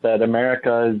convinced that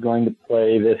America is going to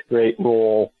play this great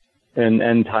role in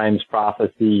end times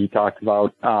prophecy. He talked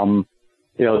about,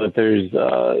 that there's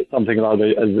something about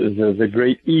the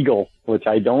great eagle, which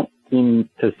I don't seem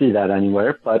to see that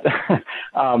anywhere. But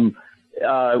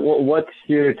what's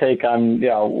your take on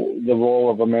the role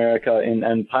of America in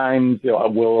end times?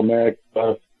 Will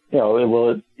America,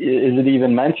 is it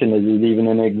even mentioned? Is it even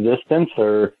in existence,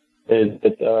 or is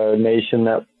it a nation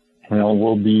that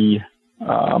will be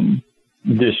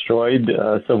destroyed?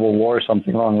 Civil war,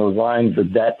 something along those lines. The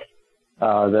debt.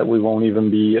 That we won't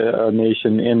even be a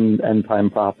nation in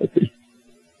end-time prophecy?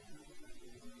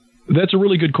 That's a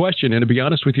really good question. And to be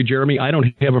honest with you, Jeremy, I don't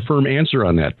have a firm answer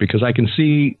on that because I can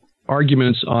see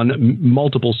arguments on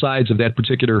multiple sides of that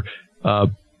particular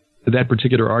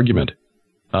argument.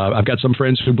 I've got some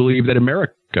friends who believe that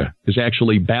America is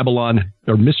actually Babylon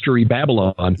or Mystery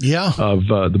Babylon of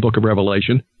the book of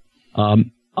Revelation.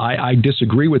 I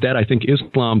disagree with that. I think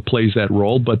Islam plays that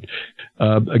role. But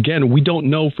again, we don't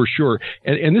know for sure.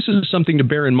 And this is something to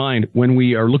bear in mind when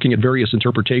we are looking at various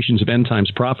interpretations of end times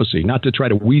prophecy, not to try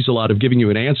to weasel out of giving you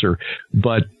an answer.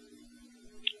 But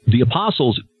the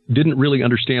apostles didn't really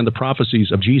understand the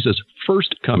prophecies of Jesus'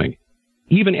 first coming,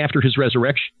 even after his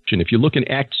resurrection. If you look in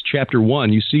Acts chapter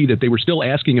 1, you see that they were still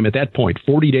asking him at that point,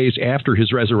 40 days after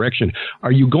his resurrection,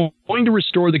 are you going to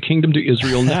restore the kingdom to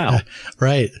Israel now?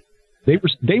 Right. They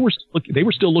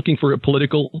were still looking for a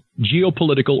political,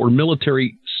 geopolitical, or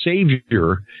military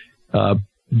savior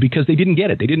because they didn't get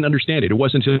it. They didn't understand it. It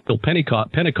wasn't until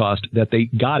Pentecost that they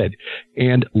got it.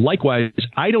 And likewise,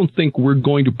 I don't think we're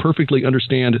going to perfectly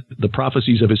understand the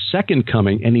prophecies of his second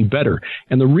coming any better.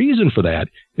 And the reason for that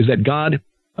is that God,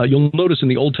 you'll notice in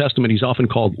the Old Testament, he's often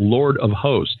called Lord of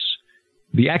Hosts.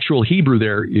 The actual Hebrew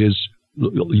there is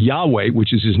Yahweh,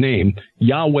 which is his name,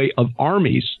 Yahweh of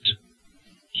armies.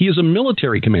 He is a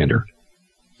military commander.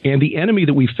 And the enemy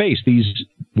that we face, these,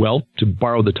 well, to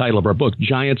borrow the title of our book,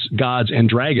 giants, gods, and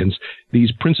dragons,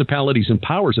 these principalities and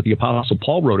powers that the Apostle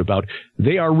Paul wrote about,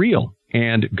 they are real.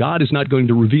 And God is not going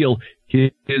to reveal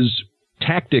his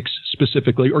tactics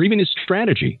specifically, or even his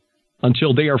strategy,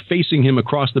 until they are facing him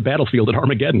across the battlefield at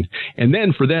Armageddon. And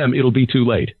then for them, it'll be too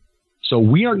late. So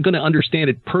we aren't going to understand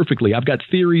it perfectly. I've got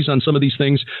theories on some of these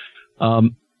things.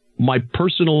 My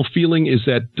personal feeling is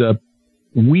that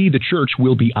we, the church,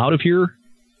 will be out of here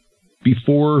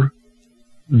before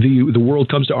the world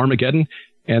comes to Armageddon,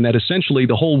 and that essentially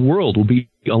the whole world will be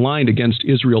aligned against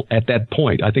Israel at that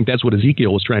point. I think that's what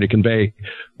Ezekiel was trying to convey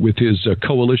with his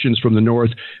coalitions from the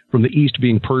north, from the east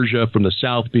being Persia, from the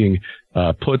south being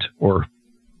Put, or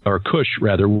Cush,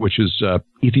 rather, which is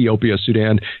Ethiopia,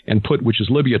 Sudan, and Put, which is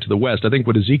Libya to the west. I think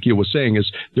what Ezekiel was saying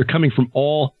is they're coming from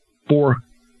all four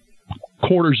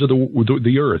corners of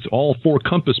the earth, all four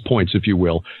compass points, if you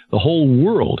will. The whole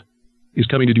world is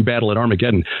coming to do battle at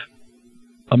Armageddon.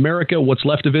 America, what's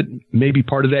left of it, maybe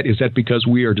part of that is that because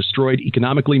we are destroyed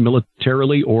economically,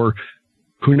 militarily, or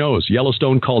who knows,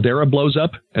 Yellowstone caldera blows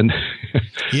up, and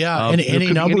and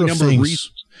any number of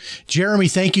things. Jeremy,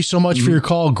 thank you so much for your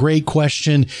call. Great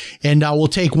question, and we'll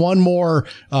take one more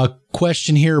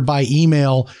question here by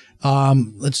email.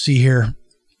 Let's see here.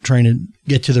 Trying to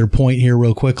get to their point here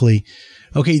real quickly.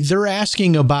 Okay, they're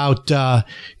asking about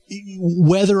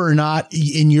whether or not,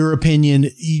 in your opinion,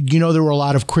 there were a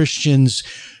lot of Christians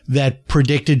that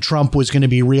predicted Trump was going to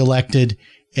be reelected,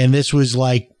 and this was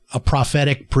like a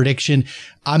prophetic prediction.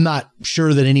 I'm not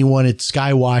sure that anyone at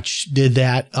Skywatch did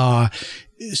that.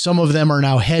 Some of them are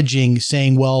now hedging,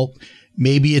 saying, well,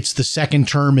 maybe it's the second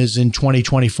term is in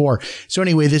 2024. So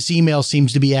anyway, this email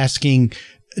seems to be asking,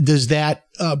 does that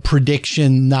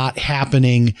prediction not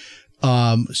happening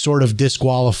sort of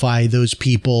disqualify those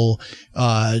people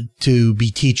to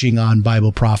be teaching on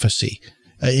Bible prophecy?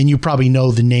 And you probably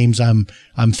know the names I'm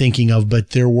thinking of, but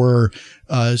there were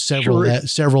several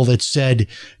that said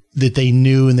that they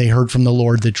knew and they heard from the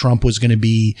Lord that Trump was going to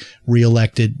be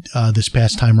reelected this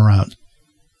past time around.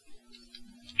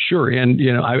 Sure. And,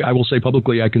 I will say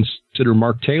publicly, I consider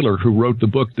Mark Taylor, who wrote the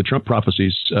book, The Trump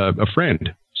Prophecies, a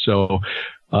friend. So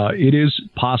it is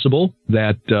possible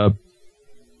that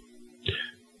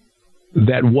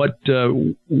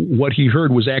what he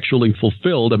heard was actually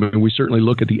fulfilled. I mean, we certainly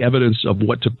look at the evidence of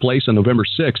what took place on November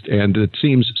 6th, and it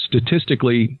seems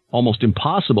statistically almost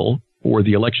impossible for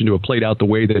the election to have played out the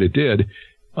way that it did.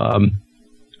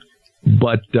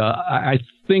 But I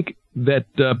think that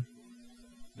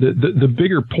the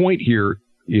bigger point here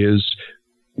is,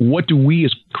 what do we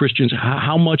as Christians,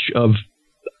 how much of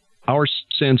our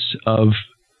sense of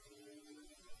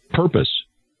purpose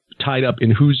tied up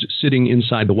in who's sitting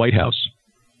inside the White House?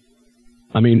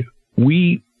 I mean,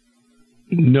 we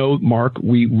know, Mark,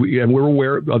 and we're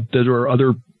aware of that there are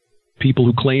other people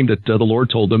who claim that the Lord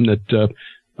told them that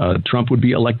Trump would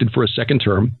be elected for a second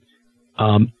term.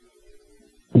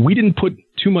 We didn't put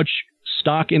too much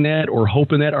stock in that or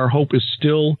hope in that. Our hope is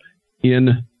still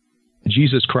in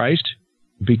Jesus Christ,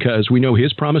 because we know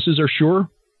his promises are sure.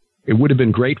 It would have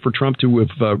been great for Trump to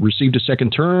have received a second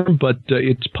term, but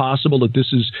it's possible that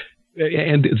this is,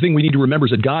 and the thing we need to remember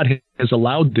is that God has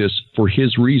allowed this for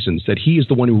his reasons, that he is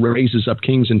the one who raises up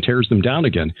kings and tears them down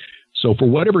again. So for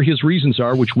whatever his reasons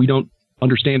are, which we don't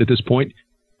understand at this point,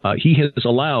 he has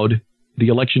allowed the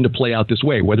election to play out this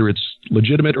way. Whether it's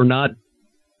legitimate or not,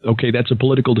 okay, that's a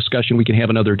political discussion we can have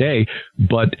another day.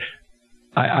 But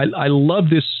I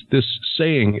love this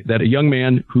saying that a young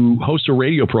man who hosts a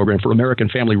radio program for American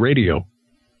Family Radio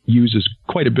uses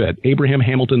quite a bit, Abraham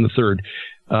Hamilton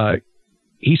III.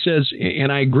 He says,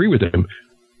 and I agree with him,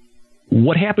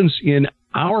 what happens in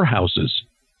our houses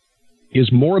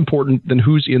is more important than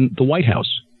who's in the White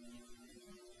House.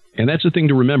 And that's the thing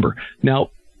to remember. Now,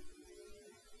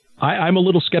 I'm a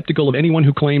little skeptical of anyone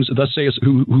who claims,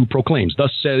 who proclaims,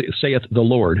 thus saith the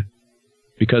Lord,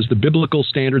 because the biblical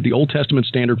standard, the Old Testament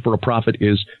standard for a prophet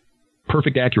is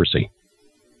perfect accuracy.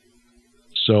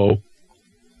 So,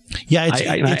 yeah,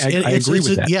 I agree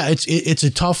with that. Yeah, it's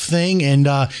a tough thing, and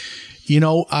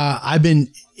I've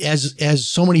been, as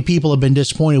so many people have been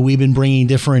disappointed, we've been bringing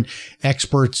different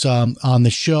experts on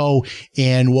the show,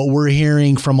 and what we're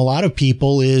hearing from a lot of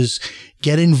people is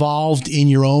get involved in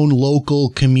your own local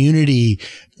community.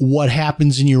 What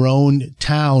happens in your own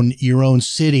town, your own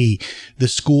city, the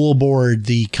school board,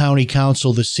 the county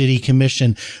council, the city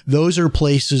commission. Those are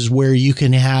places where you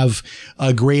can have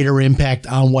a greater impact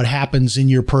on what happens in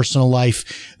your personal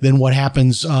life than what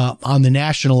happens on the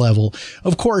national level.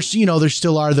 Of course, there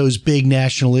still are those big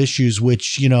national issues,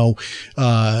 which, the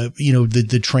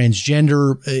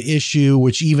transgender issue,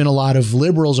 which even a lot of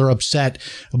liberals are upset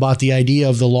about the idea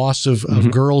of the loss of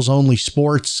girls only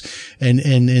sports and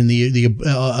the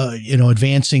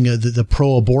advancing the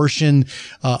pro-abortion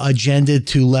agenda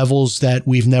to levels that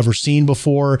we've never seen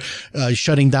before,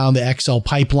 shutting down the XL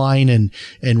pipeline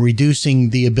and reducing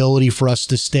the ability for us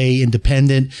to stay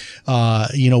independent,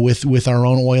 with our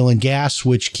own oil and gas,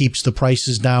 which keeps the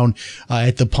prices down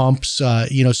at the pumps.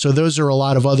 So those are a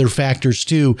lot of other factors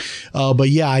too. But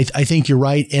yeah, I think you're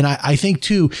right, and I think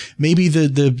too maybe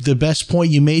the best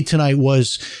point you made tonight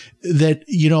was that,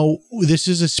 this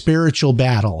is a spiritual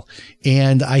battle.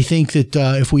 And I think that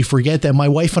if we forget that, my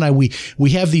wife and I, we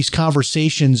have these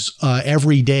conversations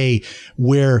every day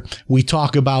where we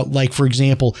talk about, like, for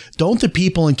example, don't the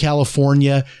people in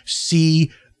California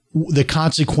see the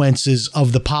consequences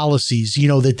of the policies,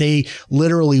 that they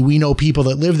literally, we know people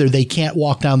that live there, they can't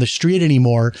walk down the street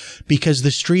anymore because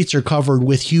the streets are covered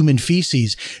with human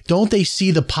feces. Don't they see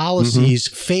the policies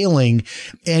failing?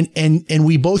 And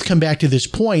we both come back to this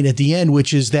point at the end,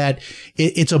 which is that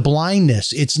it's a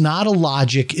blindness. It's not a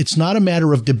logic. It's not a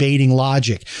matter of debating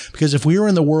logic, because if we were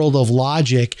in the world of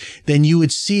logic, then you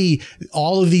would see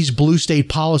all of these blue state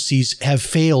policies have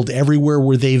failed everywhere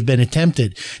where they've been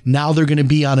attempted. Now they're going to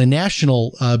be on a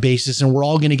national basis, and we're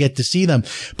all going to get to see them.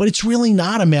 But it's really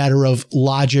not a matter of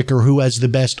logic or who has the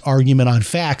best argument on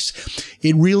facts.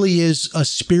 It really is a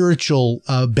spiritual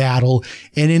battle.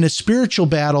 And in a spiritual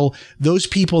battle, those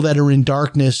people that are in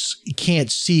darkness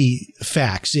can't see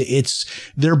facts.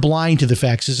 They're blind to the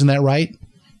facts. Isn't that right?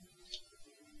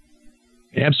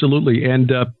 Absolutely.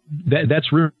 And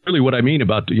that's really what I mean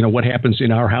about, what happens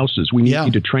in our houses. We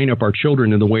need to train up our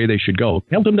children in the way they should go.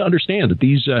 Help them to understand that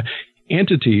these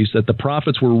entities that the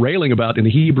prophets were railing about in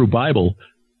the Hebrew Bible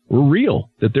were real,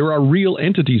 that there are real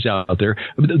entities out there.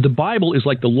 The Bible is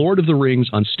like the Lord of the Rings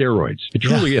on steroids. It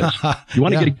truly is. You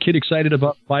want to get a kid excited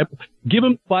about the Bible? Give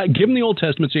him the Old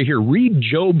Testament. Say, here, read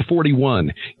Job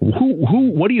 41.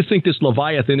 What do you think this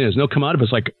Leviathan is? And they'll come out of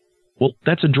us like, well,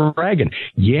 that's a dragon.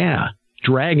 Yeah,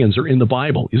 dragons are in the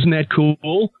Bible. Isn't that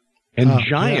cool? And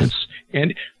giants.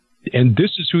 Yes. And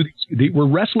this is who we're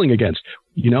wrestling against,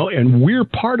 and we're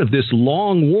part of this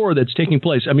long war that's taking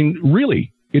place. I mean,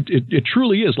 really. It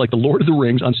truly is like the Lord of the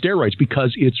Rings on steroids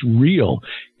because it's real.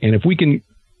 And if we can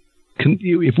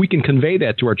convey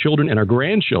that to our children and our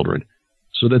grandchildren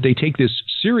so that they take this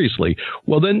seriously,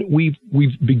 well, then we've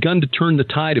begun to turn the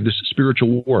tide of this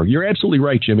spiritual war. You're absolutely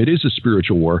right, Jim. It is a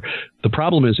spiritual war. The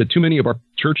problem is that too many of our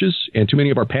churches and too many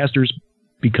of our pastors,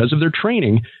 because of their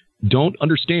training, don't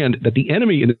understand that the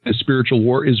enemy in this spiritual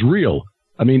war is real.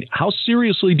 I mean, how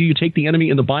seriously do you take the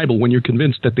enemy in the Bible when you're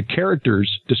convinced that the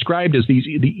characters described as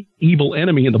the evil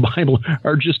enemy in the Bible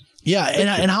are just... Yeah,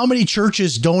 and how many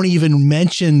churches don't even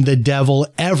mention the devil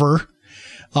ever?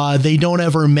 They don't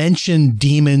ever mention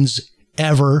demons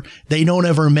ever. They don't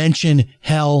ever mention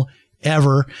hell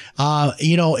ever.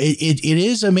 It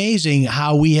is amazing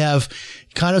how we have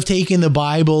kind of taken the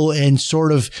Bible and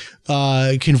sort of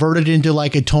converted into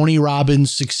like a Tony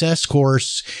Robbins success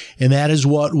course. And that is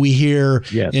what we hear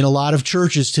in a lot of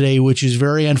churches today, which is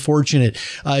very unfortunate.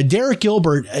 Derek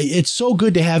Gilbert, it's so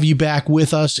good to have you back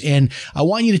with us. And I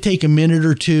want you to take a minute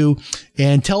or two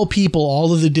and tell people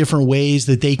all of the different ways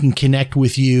that they can connect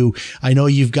with you. I know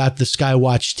you've got the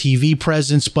Skywatch TV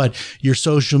presence, but your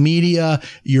social media,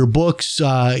 your books,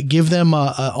 give them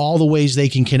all the ways they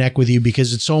can connect with you,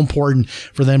 because it's so important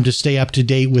for them to stay up to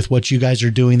date with what you guys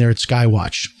are doing there at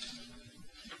Skywatch.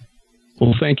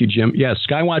 Well, thank you, Jim. Yeah,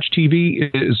 Skywatch TV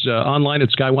is online at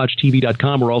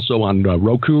skywatchtv.com. We're also on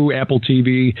Roku, Apple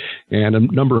TV, and a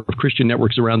number of Christian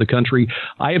networks around the country.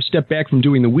 I have stepped back from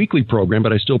doing the weekly program,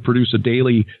 but I still produce a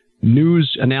daily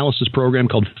news analysis program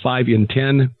called 5 in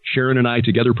 10. Sharon and I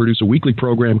together produce a weekly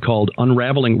program called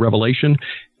Unraveling Revelation,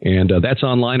 and that's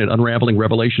online at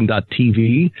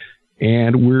unravelingrevelation.tv.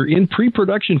 And we're in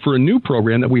pre-production for a new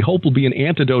program that we hope will be an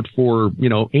antidote for,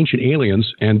 ancient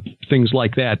aliens and things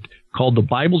like that, called The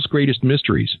Bible's Greatest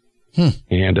Mysteries.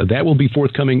 And that will be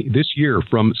forthcoming this year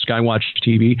from Skywatch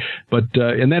TV. But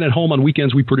and then at home on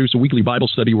weekends, we produce a weekly Bible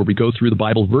study where we go through the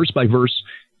Bible verse by verse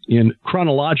in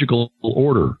chronological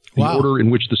order, the order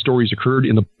in which the stories occurred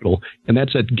in the Bible. And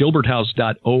that's at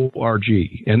gilberthouse.org.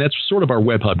 And that's sort of our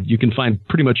web hub. You can find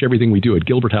pretty much everything we do at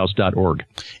gilberthouse.org.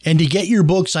 And to get your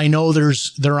books, I know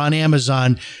they're on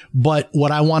Amazon, but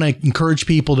what I want to encourage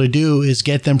people to do is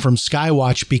get them from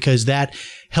Skywatch, because that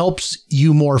helps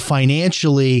you more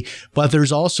financially. But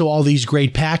there's also all these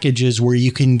great packages where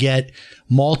you can get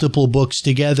multiple books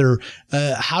together.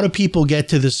 How do people get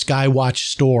to the Skywatch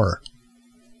store?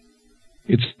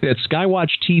 It's at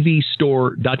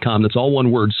skywatchtvstore.com. That's all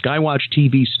one word,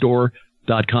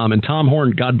 skywatchtvstore.com. And Tom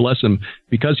Horn, God bless him,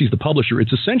 because he's the publisher,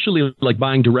 it's essentially like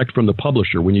buying direct from the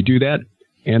publisher when you do that.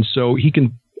 And so he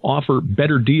can offer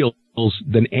better deals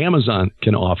than Amazon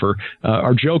can offer.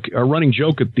 Our running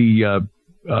joke at the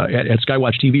at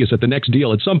Skywatch TV is that the next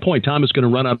deal, at some point, Tom is going to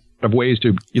run out of ways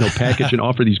to package and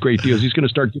offer these great deals. He's going to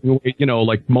start giving away,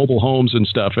 like mobile homes and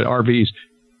stuff at RVs.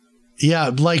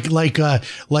 Yeah, like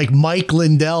Mike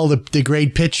Lindell, the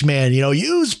great pitch man.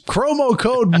 Use promo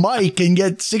code Mike and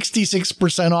get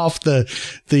 66% off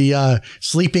the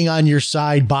sleeping on your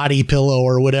side body pillow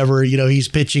or whatever he's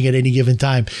pitching at any given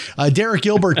time. Derek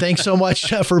Gilbert, thanks so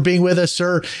much for being with us,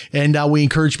 sir. And we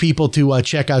encourage people to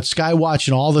check out Skywatch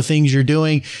and all the things you're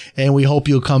doing. And we hope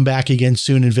you'll come back again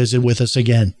soon and visit with us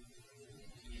again.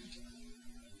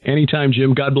 Anytime,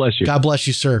 Jim. God bless you. God bless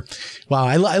you, sir. Wow.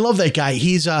 I love that guy.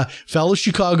 He's a fellow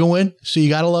Chicagoan. So you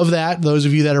got to love that. Those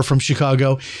of you that are from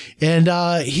Chicago. And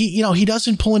he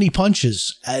doesn't pull any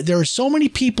punches. There are so many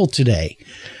people today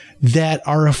that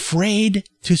are afraid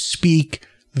to speak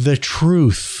the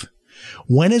truth.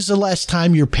 When is the last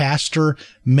time your pastor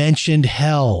mentioned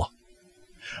hell?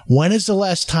 When is the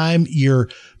last time your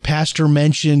pastor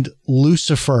mentioned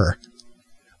Lucifer,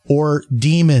 or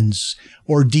demons,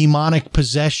 or demonic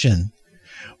possession,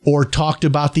 or talked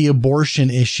about the abortion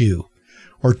issue,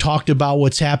 or talked about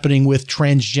what's happening with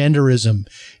transgenderism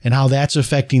and how that's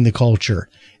affecting the culture,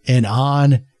 and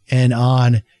on and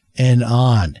on and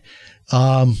on.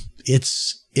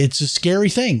 It's a scary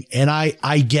thing. And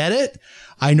I get it.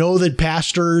 I know that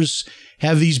pastors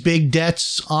have these big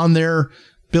debts on their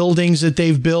buildings that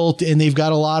they've built, and they've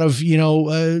got a lot of,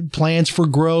 plans for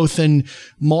growth and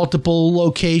multiple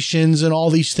locations and all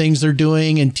these things they're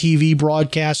doing and TV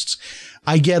broadcasts.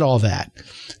 I get all that,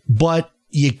 but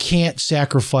you can't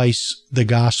sacrifice the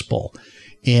gospel.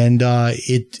 And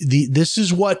this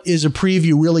is what is a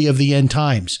preview really of the end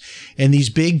times. And these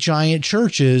big giant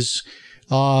churches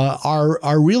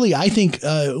are really, I think,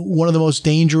 one of the most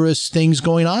dangerous things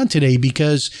going on today,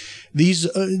 because these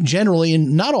generally,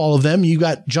 and not all of them, you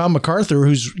got John MacArthur,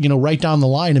 who's, right down the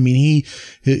line. I mean,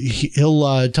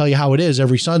 he'll tell you how it is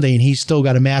every Sunday, and he's still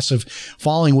got a massive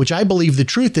following, which I believe the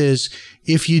truth is,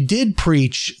 if you did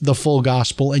preach the full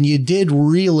gospel and you did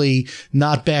really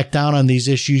not back down on these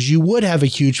issues, you would have a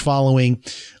huge following,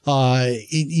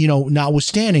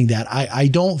 notwithstanding that. I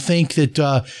don't think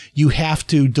that you have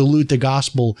to dilute the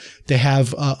gospel to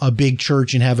have a big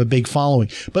church and have a big following.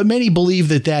 But many believe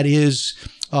that is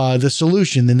the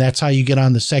solution. And that's how you get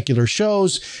on the secular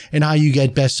shows and how you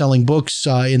get best-selling books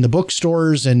in the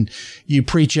bookstores. And you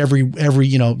preach every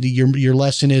your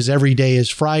lesson is every day is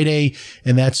Friday,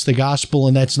 and that's the gospel,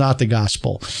 and that's not the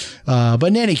gospel. But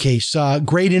in any case,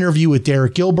 great interview with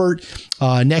Derek Gilbert.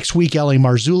 Next week, L.A.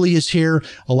 Marzulli is here.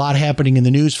 A lot happening in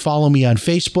the news. Follow me on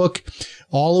Facebook.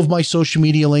 All of my social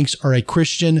media links are at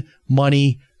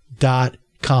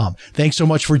christianmoney.com. Thanks so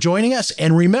much for joining us.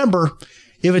 And remember,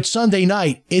 if it's Sunday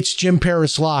night, it's Jim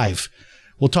Paris Live.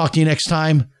 We'll talk to you next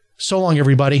time. So long,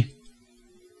 everybody.